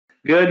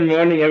Good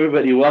morning,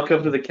 everybody.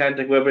 Welcome to the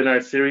Kantech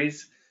webinar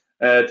series.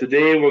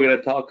 Today, we're going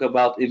to talk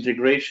about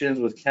integrations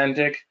with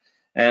Kantech,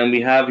 and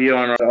we have here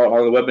on the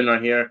webinar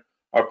here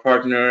our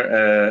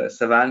partner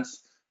Savance,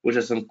 which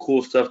has some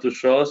cool stuff to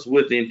show us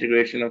with the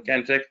integration of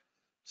Kantech.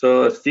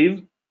 So,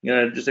 Steve, you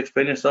know, just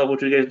explain yourself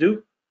what you guys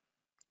do.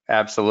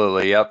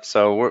 Absolutely, yep.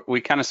 So we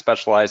kind of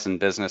specialize in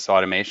business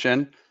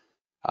automation.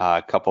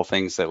 A couple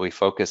things that we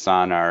focus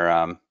on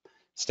are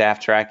staff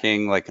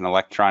tracking, like an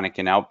electronic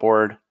and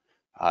outboard,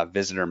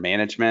 visitor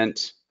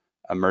management,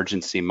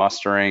 emergency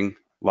mustering,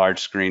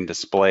 large screen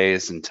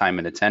displays, and time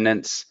and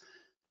attendance.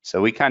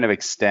 So we kind of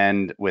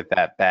extend with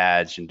that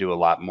badge and do a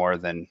lot more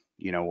than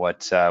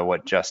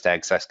what just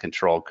access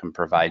control can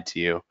provide to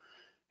you.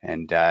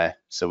 And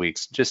so we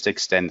just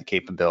extend the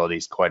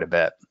capabilities quite a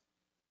bit.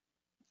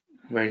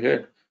 Very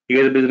good. You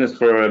guys have business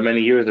for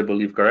many years, I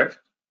believe, correct?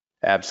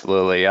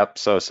 Absolutely, yep.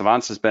 So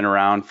Savance has been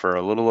around for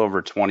a little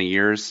over 20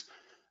 years.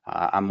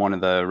 I'm one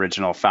of the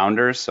original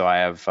founders, so I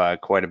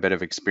have quite a bit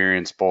of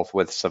experience both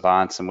with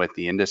Savance and with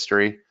the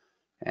industry,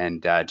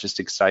 and just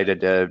excited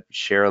to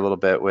share a little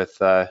bit with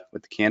the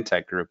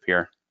Kantech group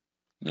here.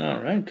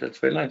 All right, that's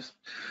very nice.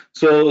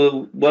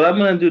 So what I'm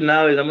going to do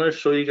now is I'm going to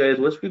show you guys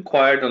what's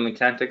required on the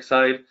Kantech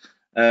side,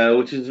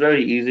 which is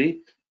very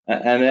easy,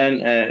 and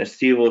then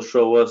Steve will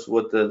show us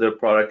what their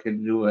product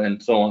can do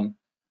and so on.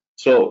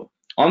 So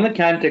on the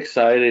Kantech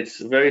side, it's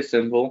very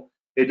simple.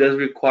 It does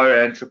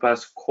require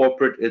EntraPass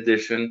Corporate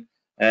Edition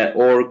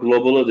or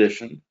Global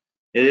Edition.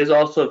 It is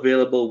also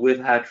available with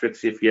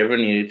Hatrix if you ever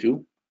needed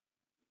to.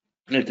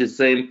 It's the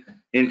same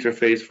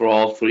interface for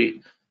all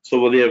three.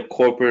 So whether you have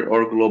corporate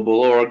or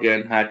global or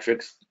again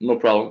Hatrix, no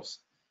problems.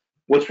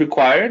 What's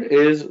required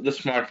is the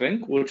Smart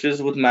Link, which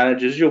is what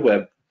manages your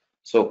web.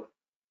 So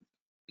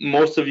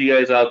most of you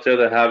guys out there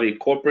that have a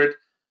corporate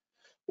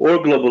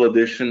or global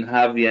edition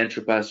have the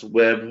EntraPass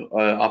web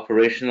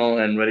operational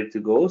and ready to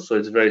go. So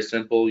it's very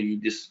simple. You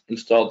just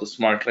install the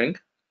Smart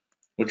Link,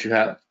 which you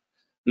have.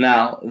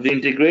 Now, the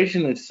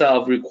integration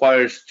itself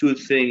requires two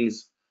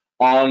things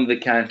on the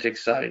Kantech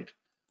side.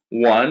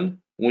 One,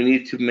 we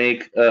need to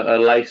make a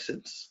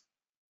license.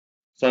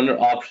 So under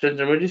options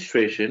and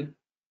registration,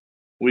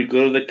 we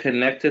go to the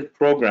connected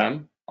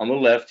program on the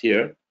left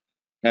here,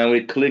 and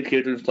we click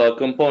here to install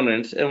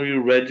components, and we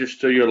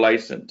register your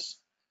license.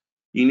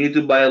 You need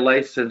to buy a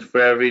license for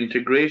every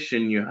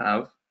integration you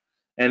have,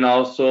 and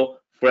also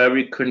for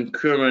every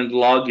concurrent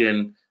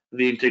login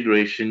the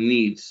integration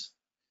needs.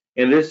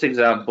 In this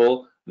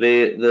example,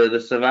 the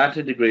Savance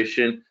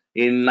integration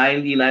in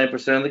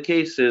 99% of the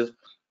cases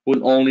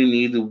would only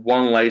need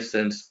one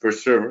license per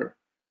server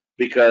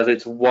because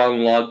it's one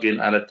login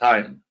at a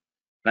time.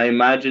 Now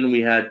imagine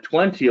we had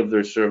 20 of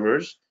their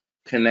servers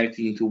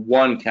connecting to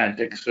one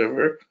Kantech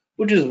server,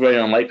 which is very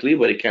unlikely,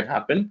 but it can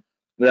happen.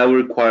 That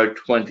would require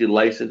 20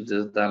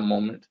 licenses at that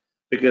moment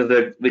because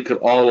they could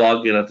all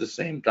log in at the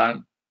same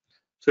time.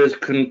 So there's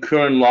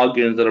concurrent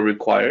logins that are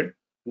required.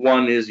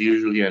 One is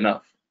usually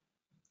enough.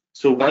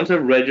 So once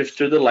I've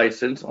registered the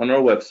license on our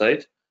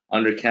website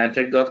under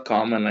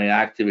kantech.com and I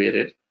activate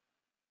it,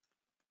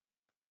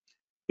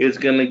 it's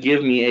going to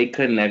give me a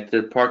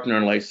connected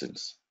partner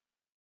license.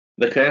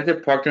 The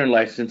connected partner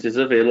license is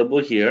available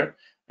here,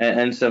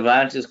 and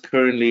Savance is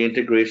currently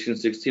integration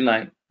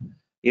 69.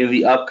 In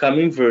the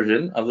upcoming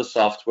version of the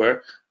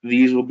software,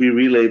 these will be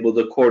relabeled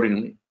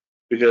accordingly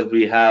because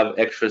we have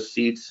extra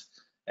seats,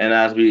 and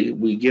as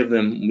we give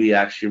them, we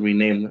actually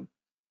rename them.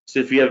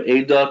 So if you have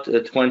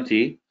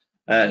 8.20,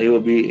 it will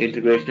be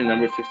integration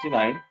number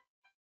 69,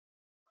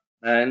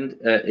 and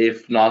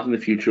if not in the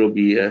future, it will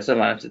be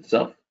Savance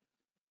itself.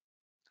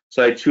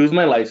 So I choose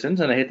my license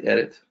and I hit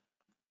edit.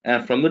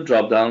 And from the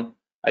dropdown,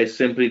 I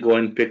simply go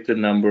and pick the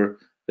number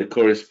that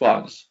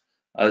corresponds.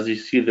 As you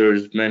see,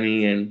 there's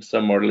many and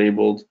some are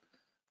labeled,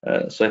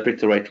 so I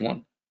picked the right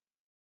one.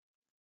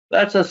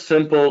 That's as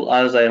simple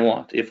as I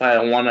want. If I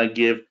want to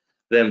give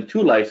them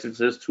two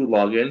licenses, two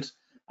logins,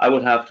 I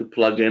would have to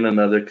plug in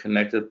another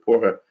connected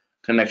port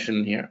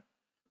connection here.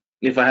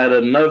 If I had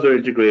another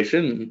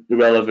integration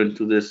relevant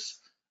to this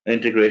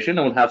integration,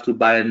 I would have to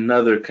buy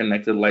another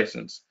connected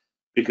license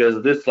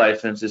because this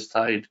license is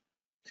tied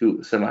to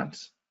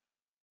Savance.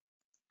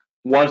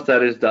 Once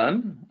that is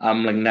done,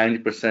 I'm like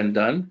 90%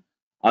 done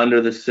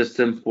under the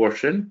system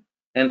portion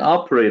and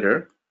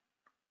operator,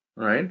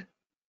 right?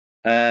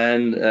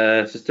 And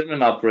system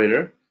and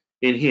operator.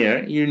 In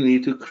here, you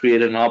need to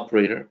create an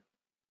operator.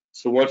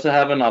 So once I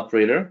have an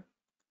operator,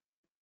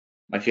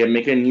 I can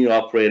make a new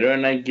operator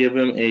and I give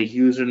him a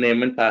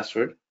username and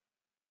password.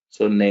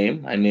 So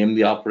name, I name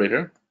the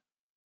operator,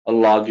 a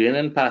login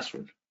and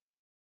password.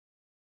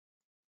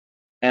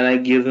 And I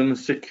give them the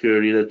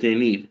security that they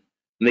need.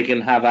 And they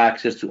can have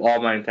access to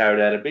all my entire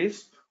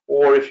database.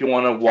 Or if you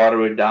want to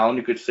water it down,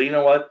 you could say, you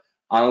know what,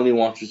 I only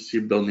want to see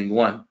building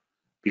 1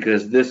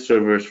 because this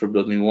server is for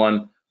building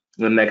 1,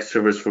 the next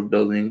server is for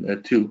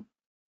building 2.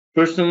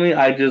 Personally,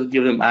 I just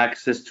give them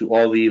access to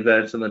all the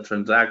events and the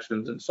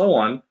transactions and so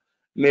on.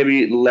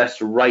 Maybe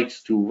less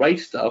rights to write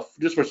stuff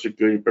just for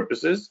security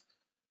purposes.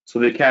 So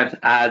they can't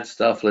add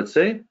stuff, let's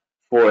say,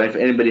 for if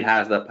anybody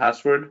has that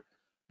password,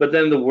 but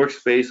then the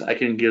workspace, I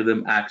can give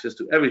them access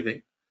to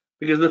everything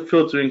because the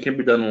filtering can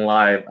be done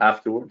live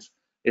afterwards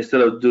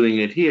instead of doing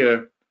it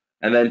here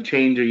and then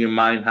changing your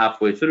mind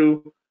halfway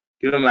through.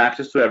 Give them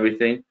access to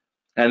everything,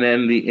 and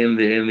then in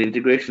the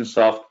integration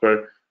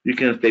software, you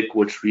can pick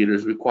which reader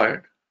is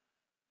required.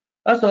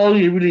 That's all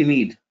you really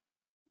need.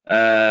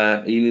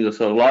 You need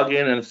also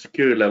login and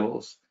security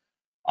levels.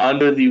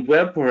 Under the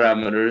web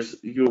parameters,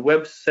 your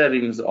web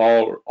settings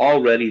are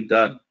already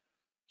done.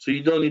 So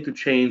you don't need to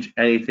change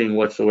anything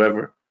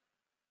whatsoever.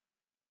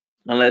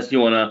 Unless you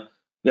want to,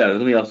 yeah, there's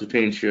nothing else to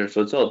change here.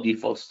 So it's all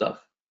default stuff.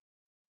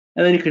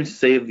 And then you can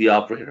save the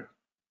operator.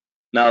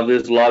 Now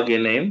this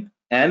login name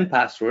and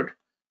password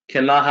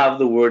cannot have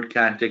the word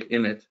Kantech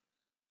in it.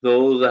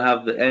 Those that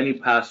have any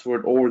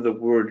password or the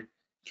word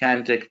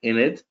Kantech in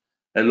it,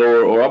 a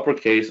lower or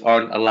uppercase,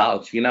 aren't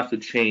allowed. So you're gonna have to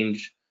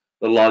change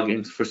the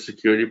logins for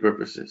security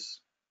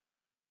purposes.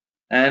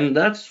 And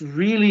that's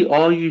really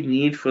all you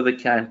need for the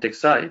Kantech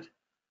side.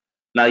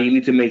 Now you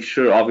need to make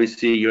sure,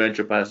 obviously, your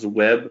EntraPass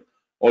Web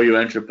or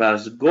your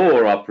EntraPass Go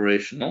are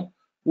operational,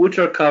 which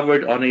are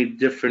covered on a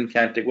different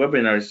Kantech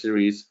webinar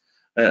series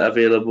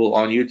available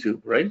on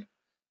YouTube, right?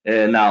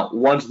 And now,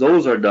 once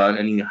those are done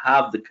and you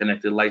have the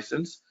connected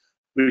license,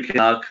 we can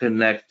now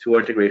connect to our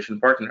integration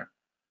partner.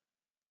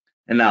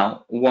 And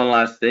now, one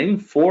last thing,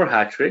 for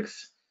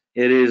Hatrix,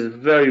 it is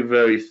very,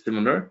 very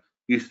similar.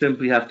 You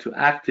simply have to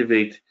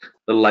activate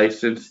the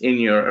license in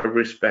your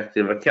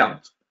respective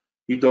account.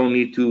 You don't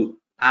need to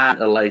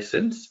add a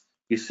license.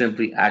 You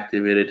simply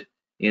activate it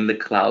in the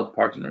cloud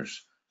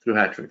partners through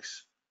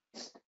Hatrix.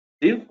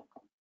 Steve?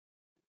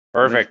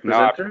 Perfect.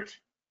 No,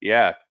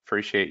 yeah,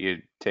 appreciate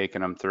you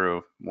taking them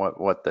through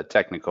what the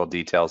technical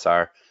details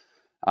are.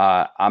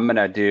 I'm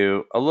gonna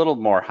do a little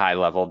more high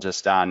level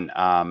just on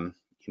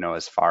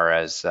as far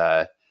as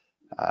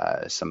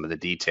some of the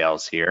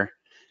details here.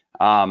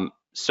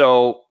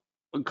 So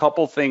a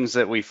couple things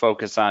that we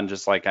focus on,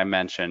 just like I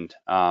mentioned.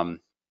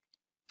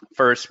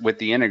 First, with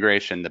the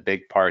integration, the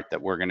big part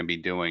that we're going to be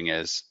doing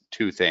is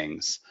two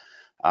things.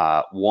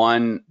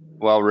 One,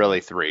 well,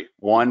 really three.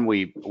 One,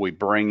 we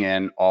bring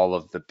in all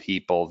of the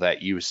people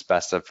that you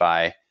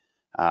specify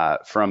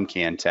from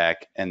Kantech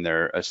and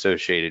their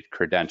associated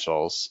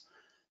credentials.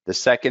 The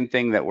second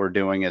thing that we're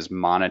doing is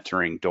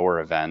monitoring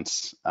door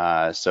events.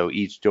 So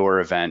each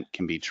door event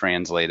can be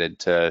translated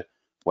to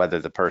whether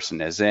the person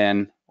is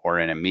in or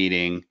in a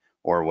meeting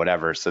or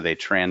whatever. So they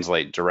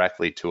translate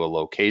directly to a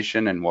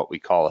location and what we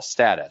call a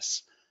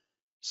status.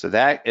 So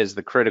that is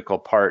the critical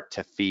part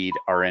to feed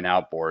our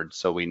in-out board.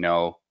 So we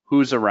know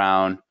who's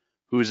around,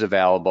 who's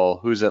available,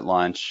 who's at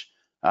lunch,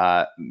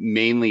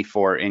 mainly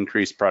for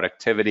increased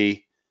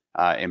productivity,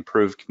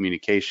 improved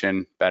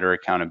communication, better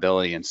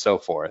accountability, and so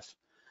forth.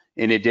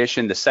 In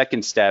addition, the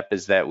second step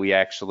is that we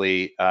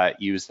actually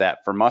use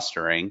that for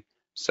mustering.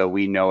 So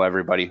we know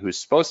everybody who's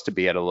supposed to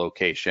be at a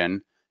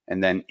location.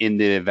 And then in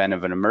the event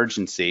of an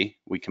emergency,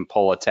 we can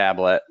pull a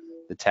tablet.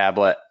 The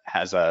tablet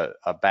has a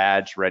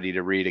badge ready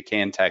to read, a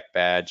Kantech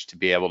badge, to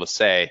be able to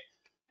say,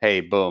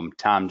 hey, boom,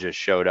 Tom just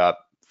showed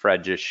up,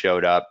 Fred just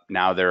showed up.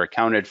 Now they're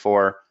accounted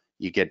for.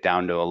 You get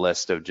down to a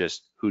list of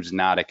just who's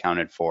not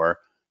accounted for.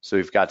 So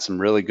we've got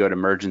some really good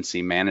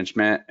emergency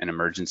management and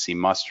emergency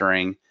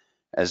mustering,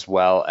 as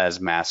well as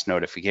mass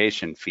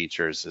notification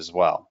features as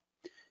well.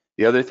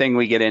 The other thing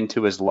we get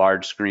into is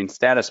large screen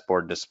status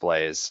board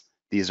displays.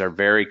 These are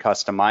very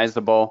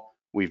customizable.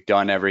 We've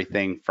done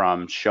everything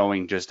from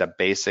showing just a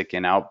basic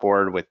in-out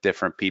board with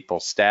different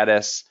people's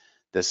status.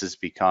 This has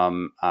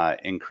become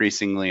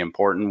increasingly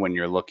important when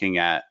you're looking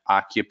at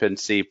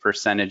occupancy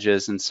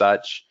percentages and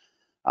such.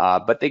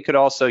 But they could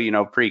also,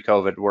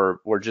 pre-COVID,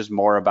 we're just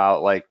more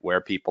about like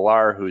where people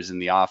are, who's in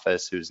the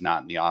office, who's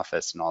not in the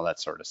office, and all that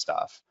sort of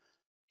stuff.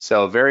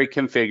 So very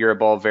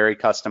configurable, very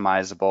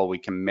customizable. We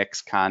can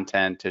mix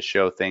content to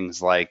show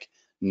things like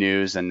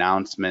news,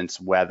 announcements,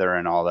 weather,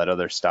 and all that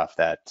other stuff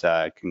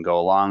that can go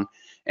along.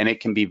 And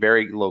it can be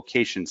very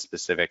location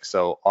specific.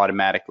 So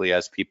automatically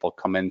as people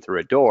come in through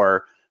a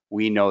door,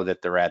 we know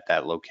that they're at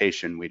that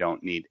location. We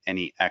don't need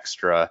any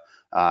extra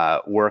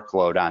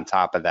workload on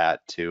top of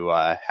that to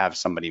have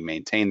somebody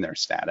maintain their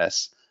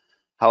status.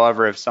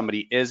 However, if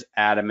somebody is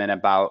adamant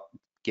about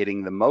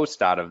getting the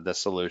most out of the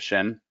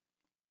solution,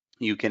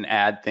 you can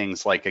add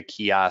things like a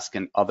kiosk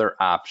and other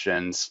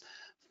options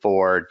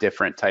for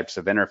different types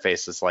of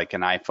interfaces, like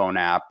an iPhone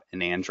app,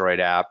 an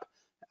Android app,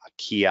 a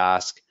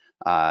kiosk,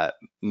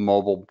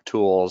 mobile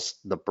tools,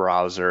 the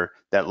browser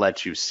that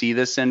lets you see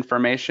this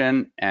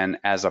information and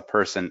as a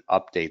person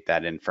update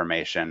that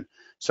information.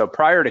 So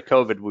prior to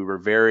COVID, we were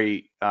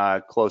very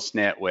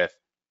close-knit with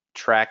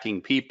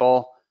tracking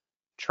people,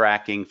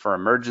 tracking for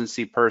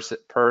emergency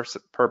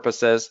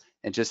purposes,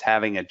 and just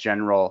having a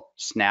general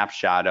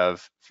snapshot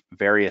of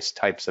various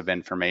types of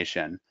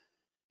information.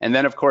 And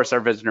then, of course,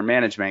 our visitor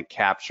management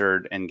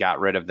captured and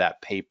got rid of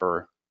that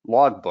paper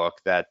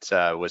logbook that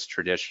was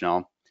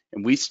traditional.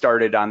 And we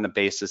started on the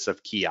basis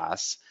of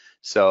kiosks.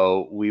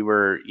 So we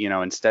were,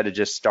 instead of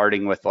just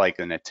starting with like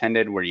an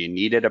attended where you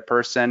needed a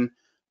person,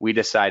 we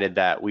decided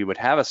that we would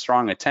have a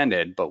strong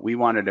attended, but we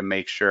wanted to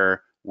make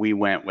sure we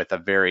went with a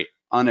very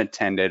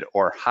unattended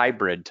or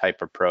hybrid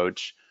type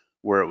approach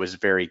where it was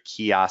very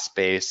kiosk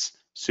based,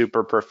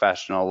 super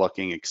professional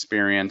looking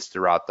experience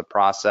throughout the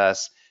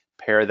process.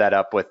 Pair that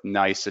up with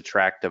nice,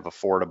 attractive,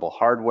 affordable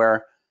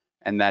hardware.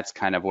 And that's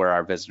kind of where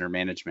our visitor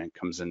management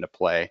comes into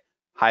play.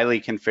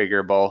 Highly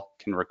configurable,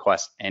 can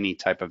request any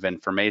type of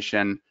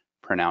information,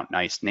 print out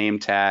nice name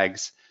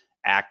tags,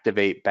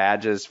 activate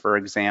badges, for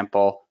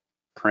example,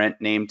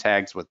 print name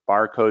tags with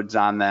barcodes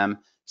on them,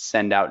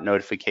 send out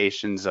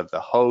notifications of the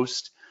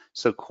host.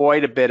 So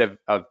quite a bit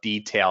of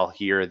detail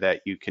here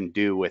that you can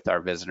do with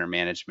our visitor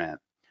management.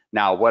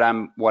 Now, what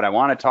I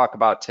want to talk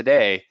about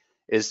today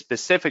is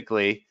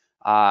specifically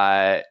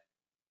COVID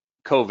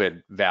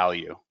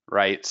value,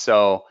 right?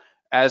 So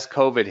as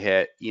COVID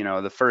hit,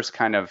 the first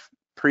kind of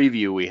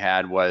preview we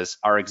had was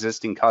our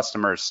existing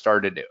customers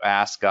started to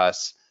ask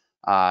us,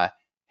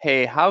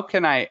 hey, how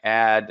can I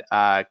add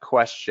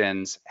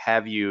questions?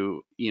 Have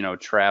you,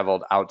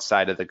 traveled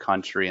outside of the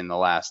country in the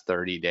last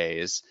 30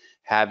 days?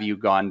 Have you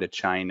gone to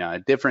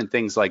China? Different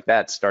things like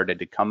that started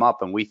to come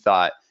up, and we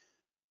thought,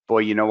 boy,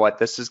 you know what?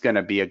 This is going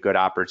to be a good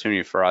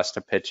opportunity for us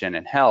to pitch in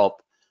and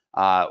help.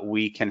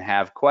 We can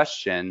have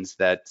questions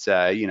that,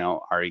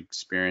 are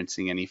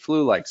experiencing any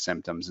flu-like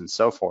symptoms and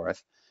so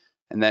forth.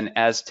 And then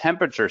as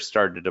temperature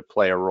started to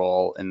play a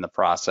role in the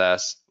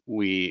process,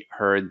 we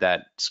heard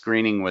that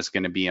screening was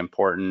going to be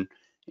important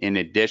in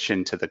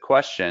addition to the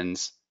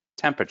questions,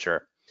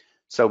 temperature.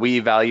 So we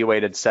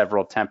evaluated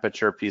several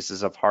temperature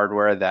pieces of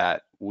hardware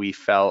that we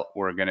felt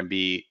were going to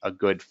be a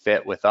good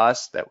fit with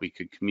us, that we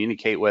could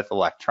communicate with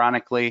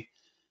electronically.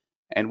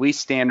 And we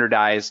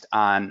standardized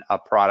on a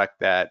product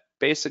that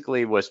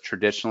basically was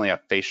traditionally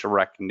a facial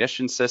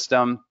recognition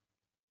system,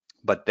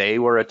 but they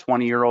were a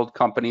 20-year-old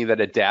company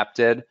that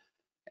adapted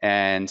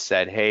and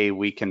said, hey,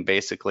 we can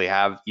basically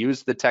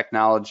use the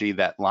technology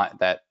that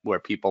where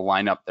people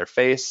line up their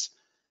face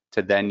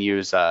to then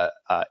use a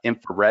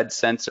infrared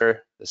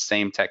sensor, the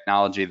same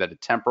technology that a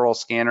temporal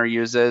scanner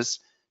uses,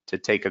 to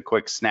take a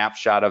quick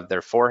snapshot of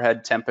their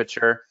forehead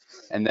temperature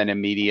and then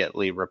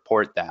immediately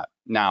report that.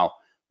 Now,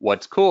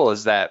 what's cool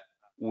is that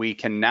we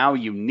can now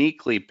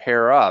uniquely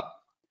pair up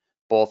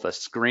both a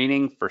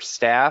screening for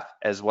staff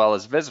as well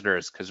as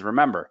visitors, because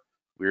remember,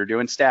 we were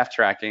doing staff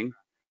tracking,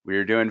 we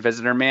were doing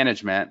visitor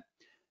management,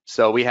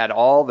 so we had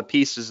all the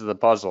pieces of the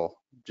puzzle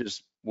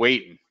just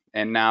waiting.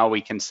 And now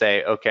we can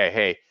say, okay,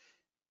 hey,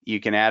 you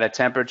can add a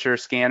temperature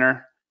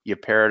scanner, you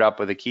pair it up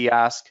with a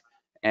kiosk,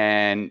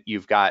 and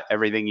you've got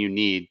everything you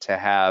need to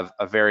have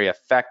a very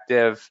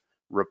effective,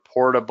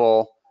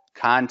 reportable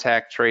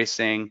contact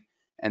tracing.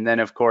 And then,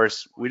 of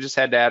course, we just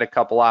had to add a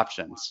couple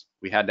options.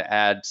 We had to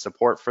add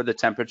support for the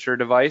temperature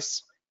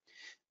device.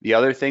 The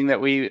other thing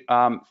that we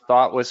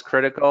thought was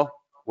critical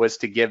was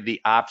to give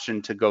the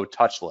option to go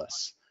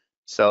touchless.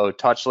 So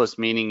touchless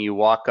meaning you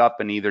walk up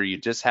and either you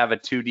just have a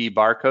 2D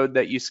barcode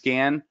that you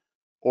scan,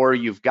 or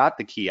you've got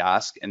the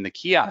kiosk and the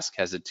kiosk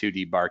has a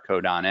 2D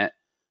barcode on it,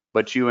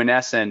 but you in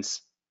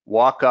essence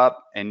walk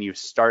up and you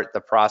start the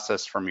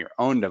process from your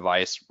own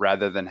device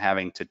rather than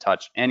having to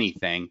touch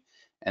anything.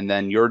 And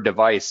then your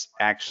device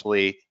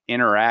actually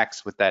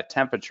interacts with that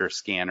temperature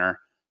scanner.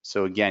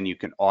 So again, you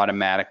can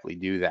automatically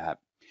do that.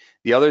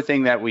 The other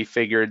thing that we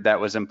figured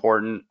that was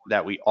important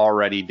that we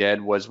already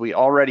did was we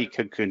already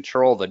could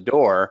control the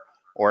door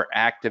or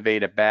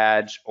activate a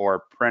badge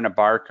or print a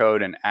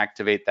barcode and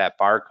activate that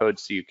barcode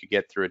so you could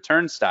get through a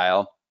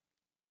turnstile.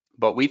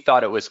 But we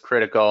thought it was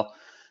critical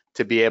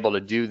to be able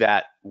to do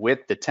that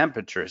with the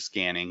temperature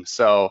scanning.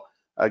 So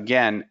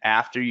again,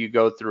 after you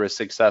go through a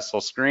successful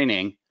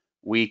screening,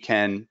 we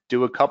can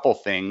do a couple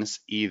things.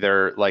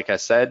 Either, like I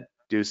said,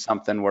 do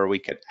something where we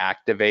could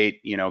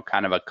activate,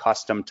 kind of a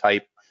custom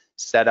type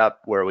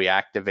setup where we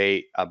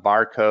activate a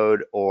barcode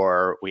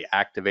or we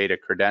activate a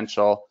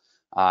credential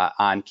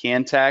on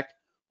Kantech.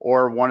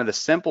 Or one of the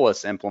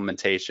simplest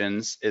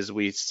implementations is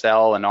we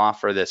sell and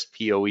offer this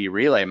PoE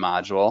relay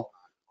module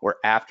where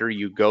after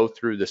you go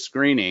through the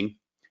screening,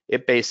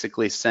 it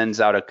basically sends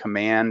out a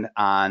command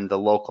on the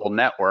local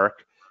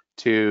network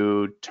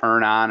to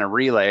turn on a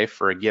relay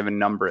for a given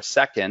number of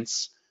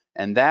seconds.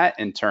 And that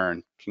in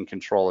turn can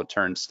control a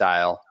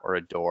turnstile or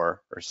a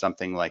door or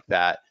something like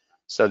that.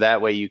 So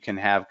that way you can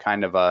have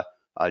kind of a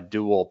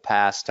dual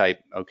pass type,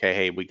 okay,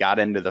 hey, we got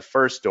into the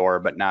first door,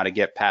 but now to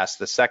get past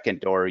the second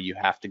door, you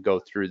have to go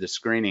through the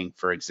screening,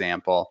 for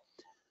example.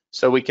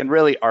 So we can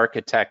really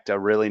architect a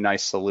really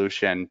nice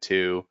solution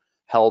to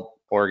help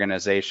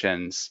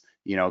organizations,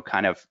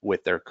 kind of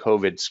with their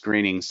COVID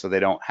screening so they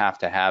don't have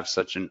to have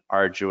such an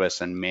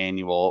arduous and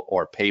manual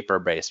or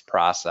paper-based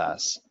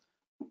process.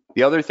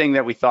 The other thing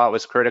that we thought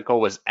was critical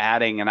was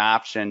adding an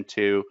option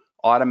to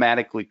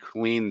automatically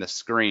clean the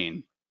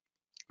screen.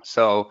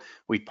 So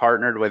we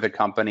partnered with a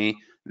company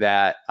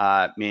that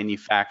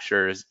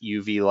manufactures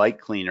UV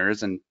light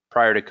cleaners, and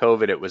prior to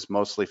COVID, it was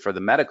mostly for the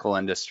medical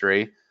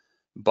industry.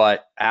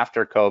 But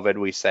after COVID,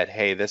 we said,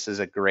 hey, this is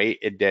a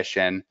great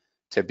addition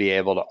to be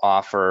able to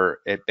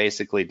offer. It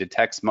basically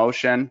detects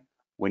motion.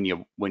 When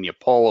you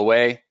pull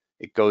away,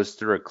 it goes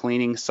through a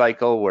cleaning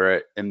cycle where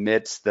it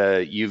emits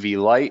the UV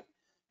light,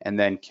 and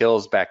then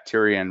kills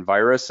bacteria and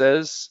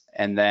viruses.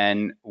 And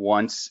then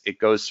once it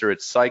goes through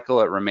its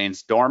cycle, it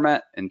remains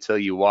dormant until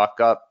you walk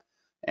up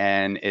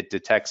and it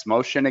detects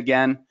motion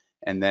again.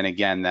 And then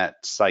again,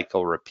 that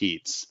cycle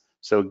repeats.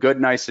 So good,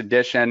 nice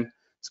addition.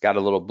 It's got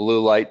a little blue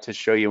light to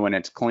show you when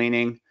it's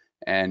cleaning,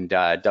 and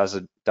does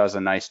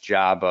a nice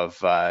job of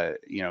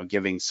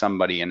giving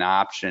somebody an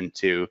option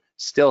to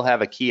still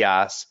have a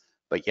kiosk,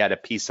 but yet a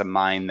peace of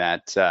mind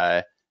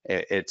that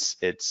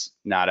it's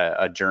not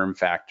a germ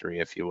factory,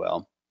 if you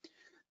will.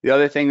 The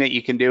other thing that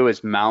you can do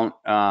is mount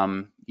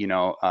hand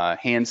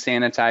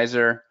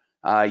sanitizer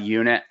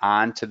unit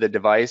onto the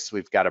device.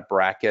 We've got a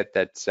bracket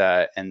that's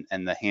and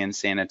the hand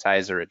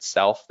sanitizer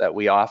itself that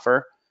we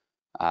offer.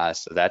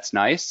 So that's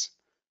nice.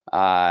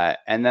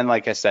 And then,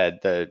 like I said,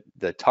 the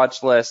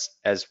touchless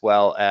as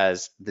well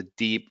as the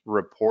deep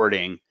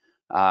reporting.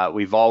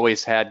 We've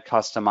always had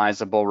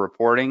customizable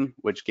reporting,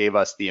 which gave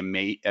us the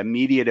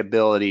immediate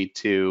ability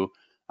to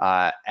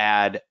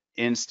add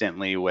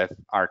instantly with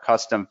our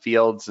custom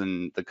fields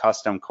and the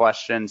custom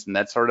questions and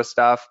that sort of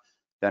stuff.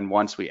 Then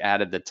once we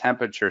added the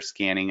temperature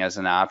scanning as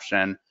an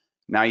option,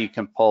 now you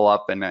can pull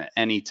up in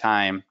any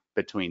time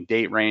between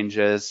date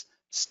ranges,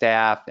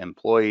 staff,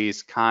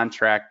 employees,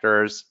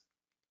 contractors.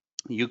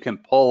 You can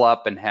pull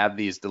up and have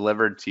these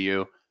delivered to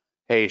you.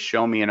 Hey,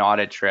 show me an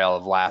audit trail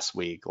of last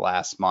week,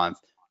 last month.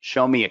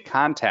 Show me a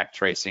contact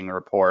tracing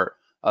report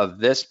of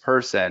this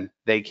person,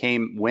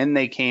 when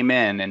they came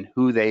in and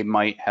who they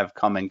might have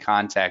come in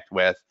contact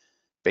with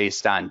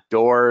based on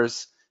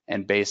doors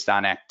and based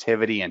on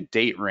activity and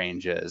date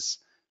ranges.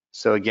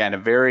 So again, a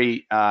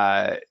very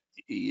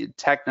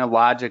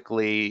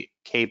technologically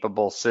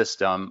capable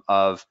system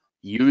of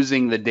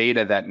using the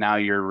data that now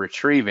you're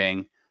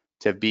retrieving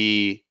to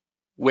be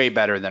way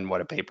better than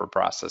what a paper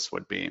process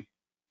would be,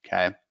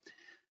 okay?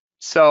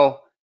 So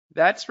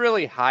that's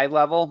really high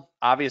level.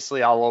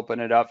 Obviously, I'll open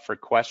it up for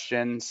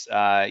questions.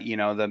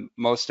 The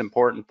most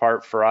important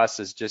part for us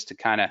is just to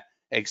kind of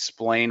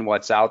explain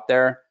what's out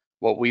there.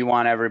 What we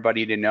want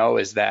everybody to know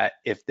is that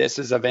if this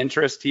is of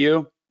interest to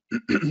you,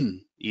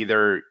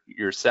 either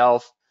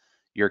yourself,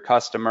 your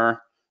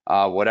customer,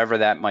 whatever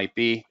that might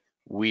be,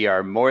 we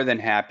are more than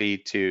happy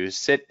to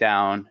sit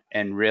down,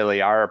 and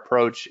really our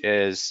approach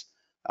is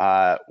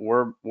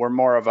we're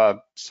more of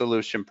a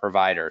solution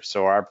provider.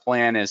 So our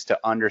plan is to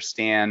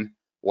understand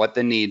what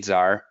the needs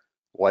are,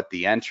 what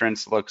the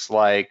entrance looks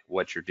like,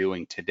 what you're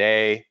doing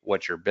today,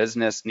 what your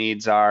business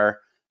needs are,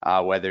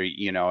 whether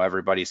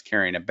everybody's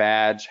carrying a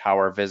badge, how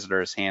are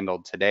visitors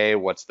handled today,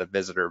 what's the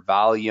visitor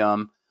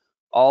volume,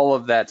 all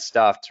of that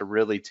stuff to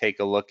really take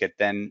a look at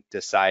then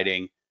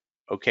deciding,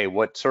 okay,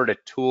 what sort of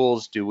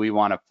tools do we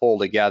want to pull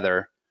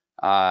together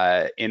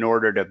in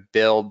order to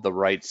build the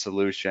right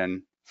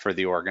solution for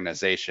the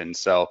organization.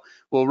 So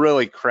we'll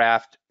really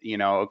craft,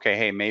 okay,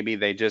 hey, maybe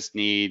they just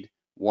need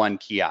one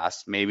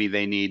kiosk. Maybe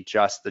they need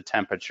just the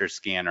temperature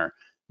scanner.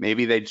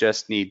 Maybe they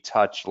just need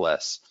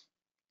touchless.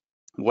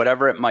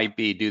 Whatever it might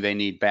be, do they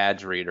need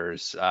badge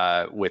readers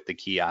with the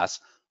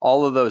kiosk?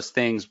 All of those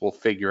things we'll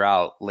figure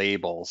out,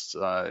 labels,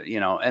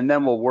 and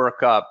then we'll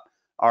work up,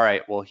 all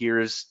right, well,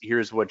 here's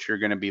what you're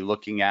going to be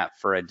looking at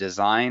for a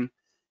design,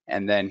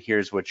 and then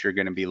here's what you're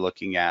going to be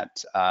looking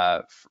at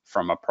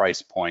from a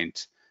price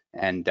point,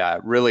 and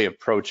really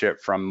approach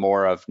it from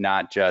more of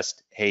not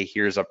just, hey,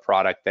 here's a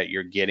product that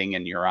you're getting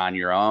and you're on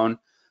your own,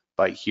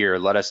 but here,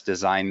 let us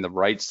design the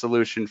right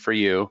solution for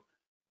you,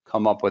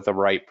 come up with the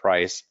right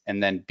price,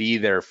 and then be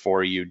there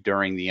for you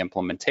during the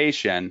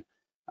implementation.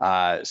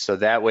 So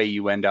that way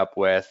you end up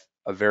with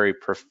a very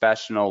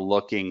professional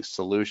looking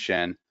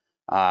solution,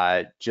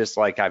 just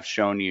like I've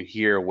shown you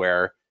here,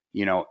 where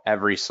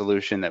every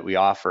solution that we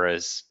offer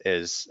is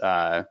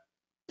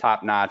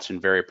top notch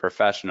and very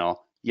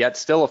professional, yet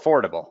still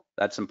affordable.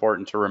 That's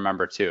important to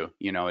remember too.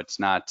 It's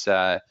not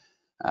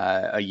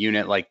a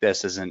unit like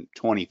this isn't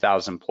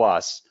 20,000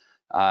 plus.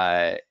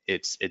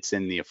 It's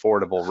in the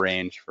affordable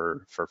range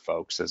for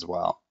folks as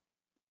well.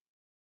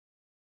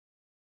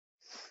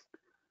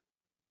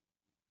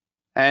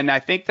 And I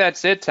think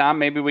that's it, Tom.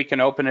 Maybe we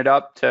can open it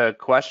up to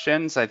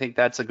questions. I think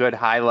that's a good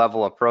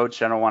high-level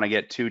approach. I don't want to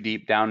get too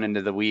deep down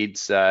into the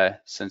weeds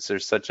since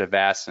there's such a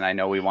vast, and I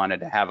know we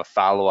wanted to have a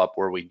follow-up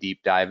where we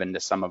deep dive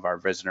into some of our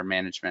visitor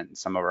management and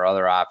some of our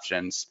other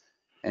options.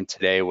 And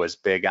today was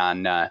big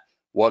on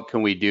what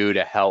can we do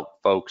to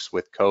help folks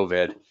with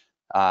COVID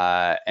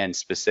and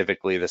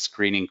specifically the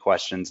screening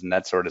questions and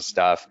that sort of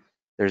stuff.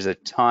 There's a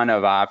ton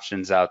of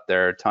options out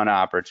there, a ton of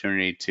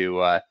opportunity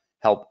to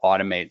help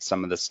automate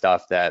some of the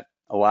stuff that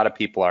a lot of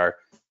people are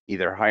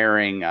either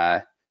hiring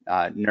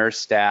nurse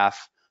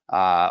staff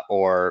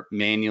or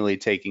manually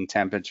taking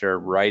temperature,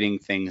 writing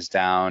things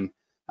down,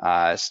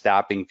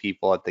 stopping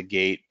people at the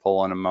gate,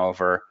 pulling them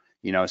over.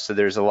 So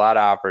there's a lot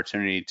of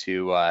opportunity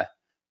to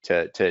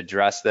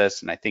address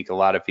this, and I think a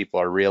lot of people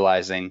are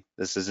realizing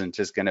this isn't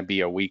just going to be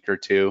a week or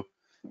two.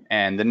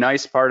 And the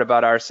nice part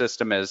about our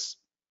system is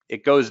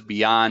it goes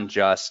beyond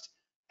just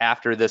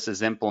after this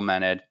is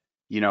implemented.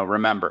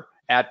 Remember,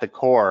 at the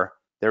core,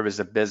 there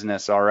was a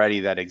business already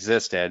that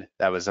existed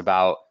that was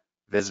about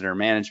visitor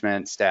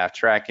management, staff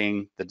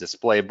tracking, the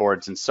display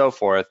boards, and so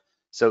forth.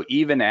 So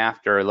even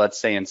after, let's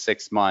say in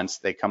 6 months,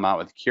 they come out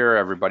with a cure,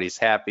 everybody's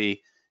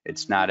happy,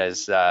 it's not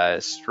as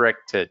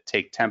strict to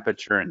take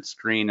temperature and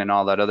screen and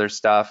all that other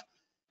stuff.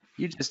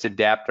 You just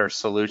adapt our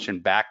solution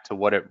back to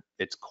what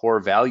its core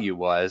value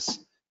was,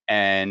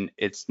 and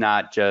it's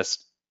not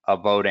just a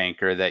boat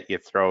anchor that you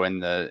throw in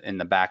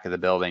the back of the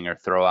building or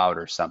throw out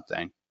or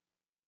something.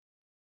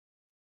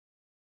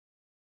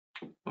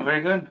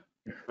 Very good.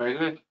 Very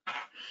good.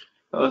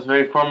 That was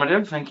very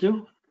informative. Thank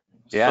you.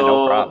 Yeah,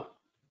 no problem.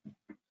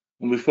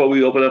 Before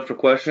we open up for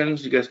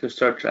questions, you guys can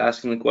start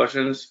asking the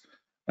questions.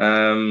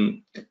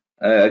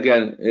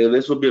 Again,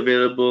 this will be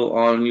available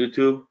on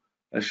YouTube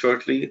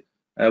shortly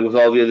with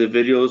all the other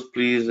videos.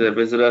 Please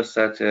visit us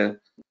at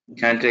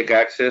Kantech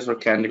Access or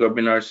Kantech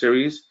Webinar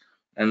Series,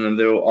 and then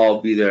they will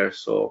all be there.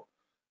 So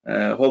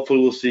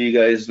hopefully we'll see you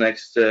guys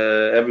next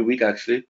every week, actually.